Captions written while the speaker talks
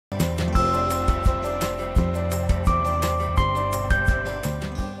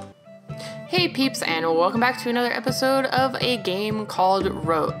Hey peeps, and welcome back to another episode of a game called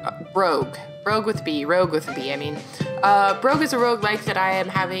Brogue. Brogue with a B, I mean. Brogue is a roguelike that I am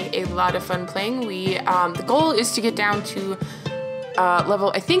having a lot of fun playing. The goal is to get down to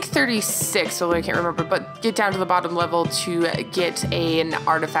level, I think 36, although I can't remember, but get down to the bottom level to get an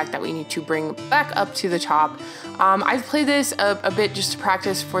artifact that we need to bring back up to the top. I've played this a bit just to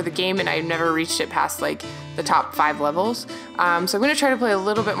practice for the game, and I've never reached it past like the top 5 levels. So I'm going to try to play a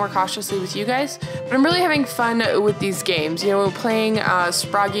little bit more cautiously with you guys, but I'm really having fun with these games. You know, playing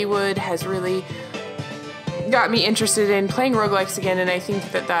Sproggywood has really got me interested in playing roguelikes again, and I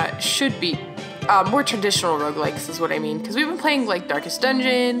think that should be more traditional roguelikes is what I mean, because we've been playing like Darkest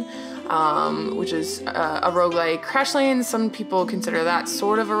Dungeon, which is a roguelike. Crashlands, some people consider that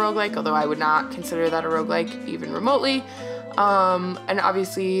sort of a roguelike, although I would not consider that a roguelike even remotely. And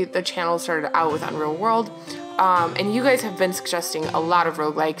obviously the channel started out with Unreal World, and you guys have been suggesting a lot of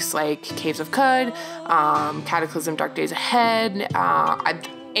roguelikes like Caves of Cud, Cataclysm, Dark Days Ahead. I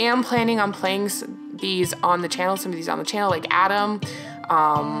am planning on playing these on the channel, some of these on the channel, like Adam,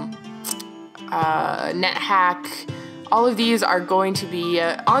 NetHack. All of these are going to be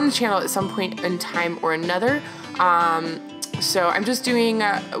on the channel at some point in time or another. So I'm just doing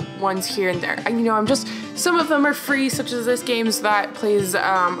ones here and there. Some of them are free, such as this game, so that plays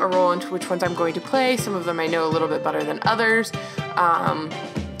a role into which ones I'm going to play. Some of them I know a little bit better than others.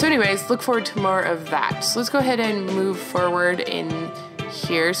 So anyways, look forward to more of that. So let's go ahead and move forward in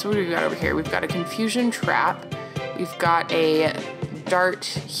here. So what do we got over here? We've got a confusion trap. We've got a dart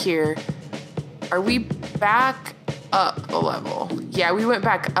here. Are we back up a level? Yeah, we went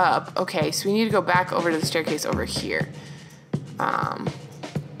back up. Okay, so we need to go back over to the staircase over here.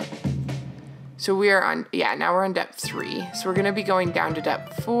 So we are on, yeah, now we're on depth 3. So we're gonna be going down to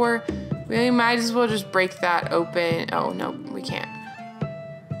depth 4. We might as well just break that open. Oh, no, we can't.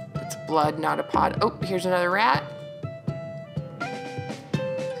 It's blood, not a pod. Oh, here's another rat.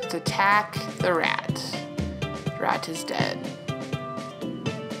 Let's attack the rat. The rat is dead.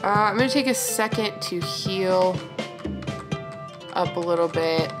 I'm gonna take a second to heal up a little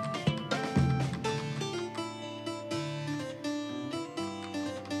bit.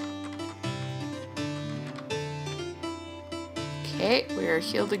 Okay, we are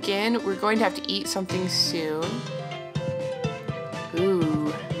healed again. We're going to have to eat something soon.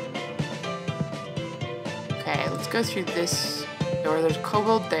 Ooh. Okay, let's go through this door. There's a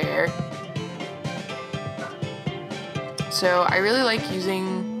kobold there. So I really like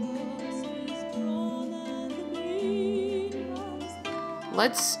using...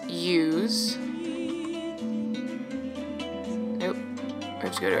 Let's use... Nope.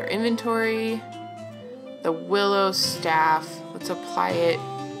 Let's go to our inventory. The willow staff. Let's apply it.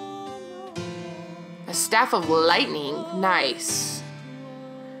 A staff of lightning. Nice.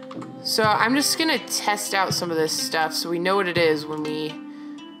 So I'm just gonna test out some of this stuff so we know what it is when we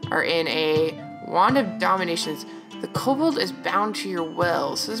are in a wand of dominations. The kobold is bound to your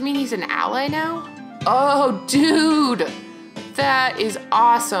will. So does this mean he's an ally now? Oh, dude! That is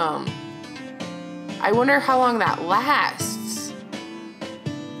awesome. I wonder how long that lasts.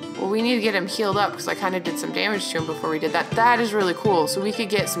 Well, we need to get him healed up because I kind of did some damage to him before we did that. That is really cool. So we could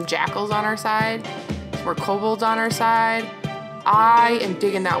get some jackals on our side, some more kobolds on our side. I am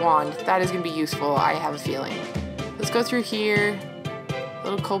digging that wand. That is going to be useful, I have a feeling. Let's go through here.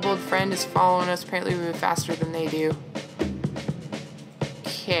 Little kobold friend is following us. Apparently we move faster than they do.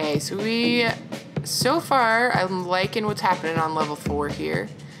 Okay, so far, I'm liking what's happening on level 4 here.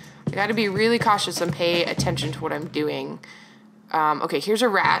 I gotta be really cautious and pay attention to what I'm doing. Okay, here's a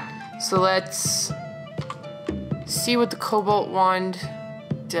rat. So let's see what the cobalt wand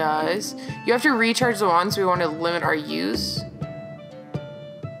does. You have to recharge the wand, so we want to limit our use.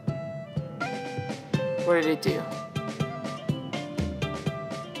 What did it do?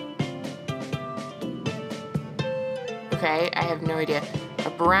 Okay, I have no idea. A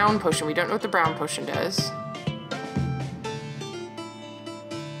brown potion. We don't know what the brown potion does.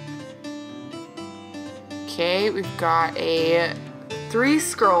 Okay, we've got 3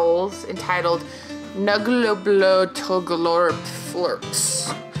 scrolls entitled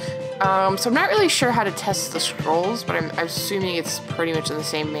Nugloblotoglorpflurks. So I'm not really sure how to test the scrolls, but I'm assuming it's pretty much in the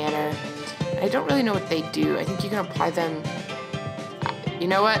same manner. I don't really know what they do. I think you can apply them... You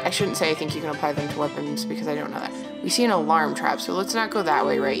know what? I shouldn't say I think you can apply them to weapons because I don't know that. We see an alarm trap, so let's not go that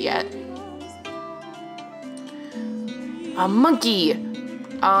way right yet. A monkey!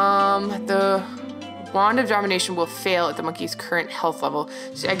 The wand of domination will fail at the monkey's current health level.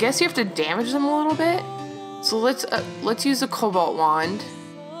 So I guess you have to damage them a little bit. So let's use the cobalt wand.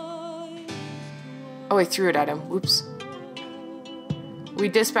 Oh, I threw it at him. Whoops. We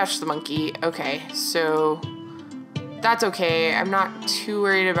dispatched the monkey. Okay, so that's okay. I'm not too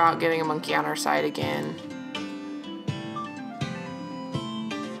worried about getting a monkey on our side again.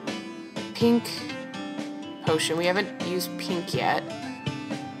 Pink potion. We haven't used pink yet.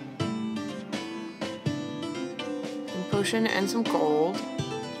 Pink potion and some gold.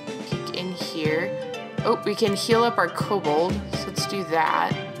 Peek in here. Oh, we can heal up our kobold, so let's do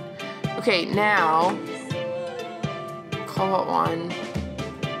that. Okay, now Cobalt one.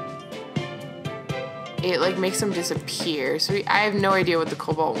 It like makes them disappear. So I have no idea what the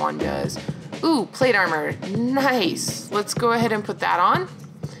Cobalt one does. Ooh, plate armor. Nice. Let's go ahead and put that on.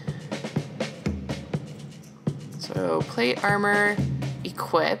 So plate armor,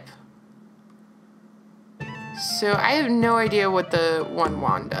 equip. So I have no idea what the one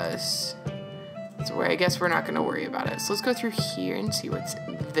wand does. So I guess we're not going to worry about it. So let's go through here and see what's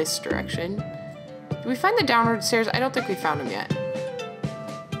in this direction. Did we find the downward stairs? I don't think we found them yet.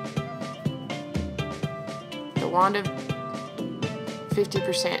 The wand of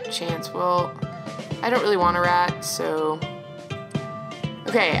 50% chance. Well, I don't really want a rat, so...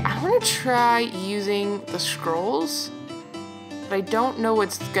 Okay, I want to try using the scrolls, but I don't know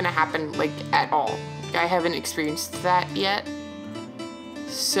what's going to happen, like, at all. I haven't experienced that yet,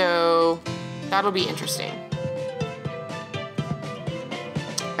 so that'll be interesting.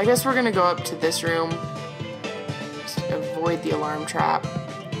 I guess we're gonna go up to this room, just avoid the alarm trap.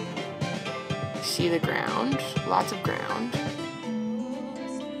 See the ground, lots of ground.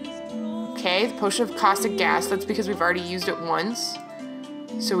 Okay, the potion of caustic gas, that's because we've already used it once,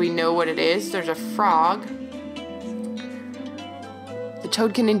 so we know what it is. There's a frog. The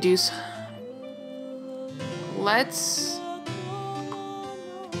toad can induce... Let's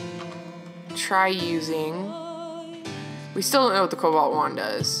try using... We still don't know what the Cobalt wand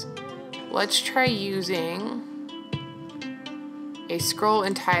does. Let's try using a scroll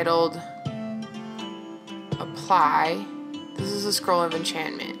entitled Apply. This is a scroll of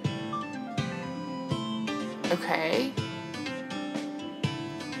enchantment. Okay.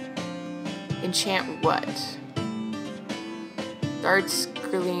 Enchant what? Darts,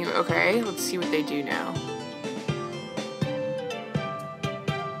 gleam. Okay, let's see what they do now.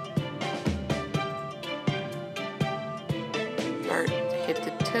 Hit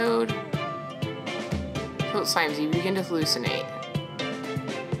the toad. Toad slimes, you begin to hallucinate.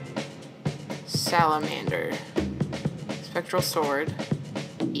 Salamander. Spectral sword.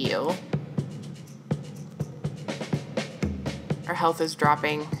 Eel. Our health is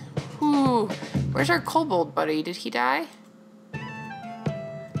dropping. Whew. Where's our kobold buddy? Did he die?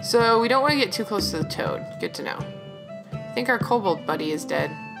 So we don't want to get too close to the toad. Good to know. I think our kobold buddy is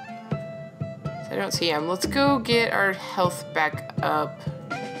dead. I don't see him. Let's go get our health back up.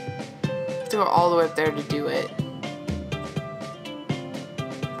 Have to go all the way up there to do it.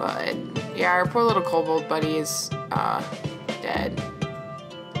 But yeah, our poor little kobold buddy is dead.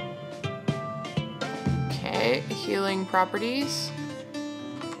 Okay, healing properties.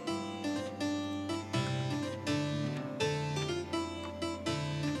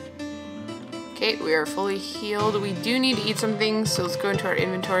 Okay, we are fully healed. We do need to eat some things, so let's go into our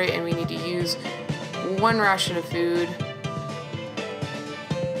inventory and we need to use 1 ration of food.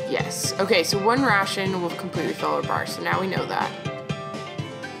 Yes. Okay, so 1 ration will completely fill our bar, so now we know that.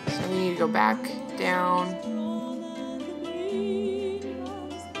 So we need to go back down.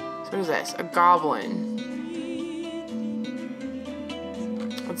 So what is this? A goblin.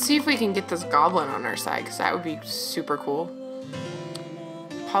 Let's see if we can get this goblin on our side, because that would be super cool.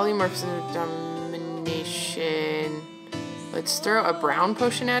 Polymorphs of domination. Let's throw a brown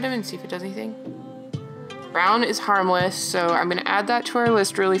potion at him and see if it does anything. Brown is harmless, so I'm going to add that to our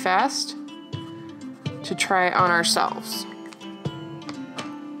list really fast to try it on ourselves.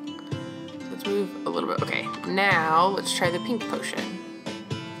 So let's move a little bit. Okay, now let's try the pink potion.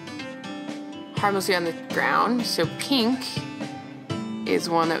 Harmlessly on the ground, so pink is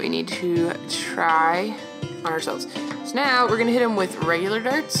one that we need to try on ourselves. So now we're going to hit him with regular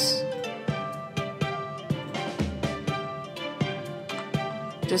darts.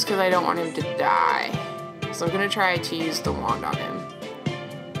 Just because I don't want him to die. So I'm going to try to use the wand on him.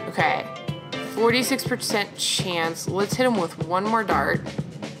 Okay. 46% chance. Let's hit him with 1 more dart.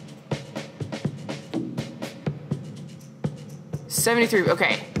 73.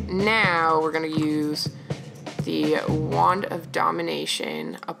 Okay. Now we're going to use the Wand of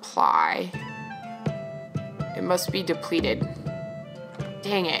Domination. Apply. It must be depleted.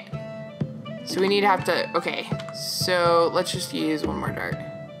 Dang it. So we need to have to... Okay. So let's just use 1 more dart.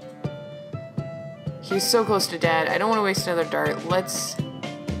 He's so close to dead. I don't want to waste another dart. Let's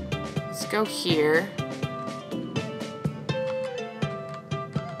go here.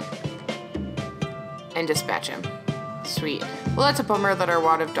 and dispatch him. Sweet. Well, that's a bummer that our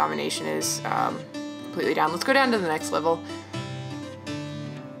Wad of Domination is completely down. Let's go down to the next level.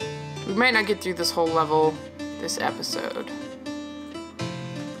 We might not get through this whole level this episode.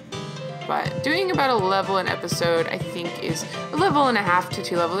 But doing about a level an episode, I think, is a level and a half to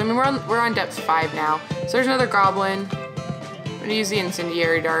 2 levels. I mean, we're on depth 5 now. So there's another goblin. I'm going to use the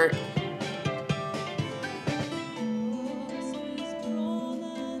incendiary dart.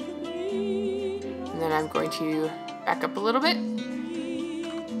 And then I'm going to back up a little bit.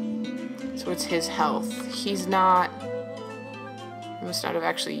 So it's his health. He's not... He must not have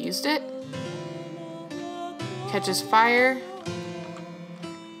actually used it. Catches fire.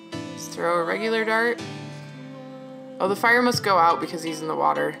 Let's throw a regular dart. Oh, the fire must go out because he's in the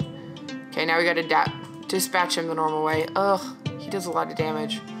water. Okay, now we gotta dispatch him the normal way. Ugh, he does a lot of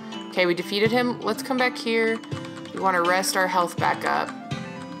damage. Okay, we defeated him. Let's come back here. We want to rest our health back up.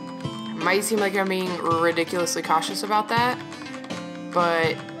 It might seem like I'm being ridiculously cautious about that,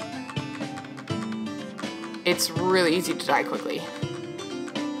 but it's really easy to die quickly.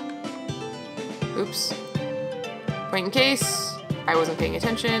 Oops. Point in case. I wasn't paying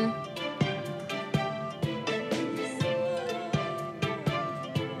attention.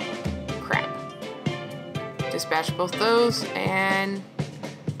 Crap. Dispatch both those and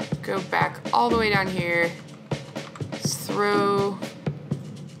go back all the way down here. Let's throw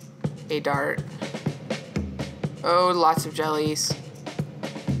a dart. Oh, lots of jellies.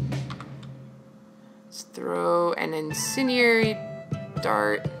 Let's throw an incendiary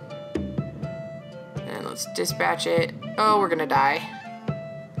dart. And let's dispatch it. Oh, we're gonna die.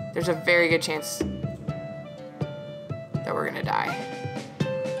 There's a very good chance that we're gonna die.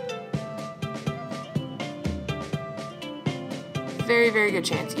 Very, very good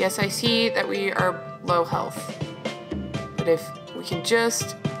chance. Yes, I see that we are low health. But if we can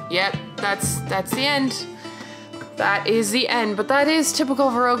just... Yep, that's the end. That is the end, but that is typical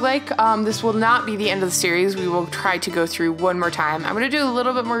of a roguelike. This will not be the end of the series. We will try to go through one more time. I'm going to do a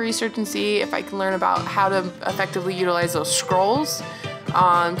little bit more research and see if I can learn about how to effectively utilize those scrolls,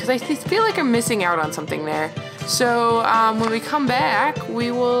 because I feel like I'm missing out on something there. So when we come back,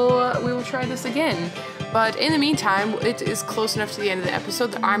 we will try this again. But in the meantime, it is close enough to the end of the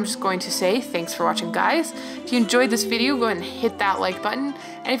episode that I'm just going to say thanks for watching, guys. If you enjoyed this video, go ahead and hit that like button.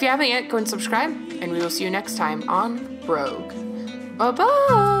 And if you haven't yet, go and subscribe. And we will see you next time on Brogue.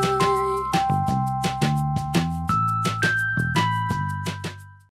 Bye-bye!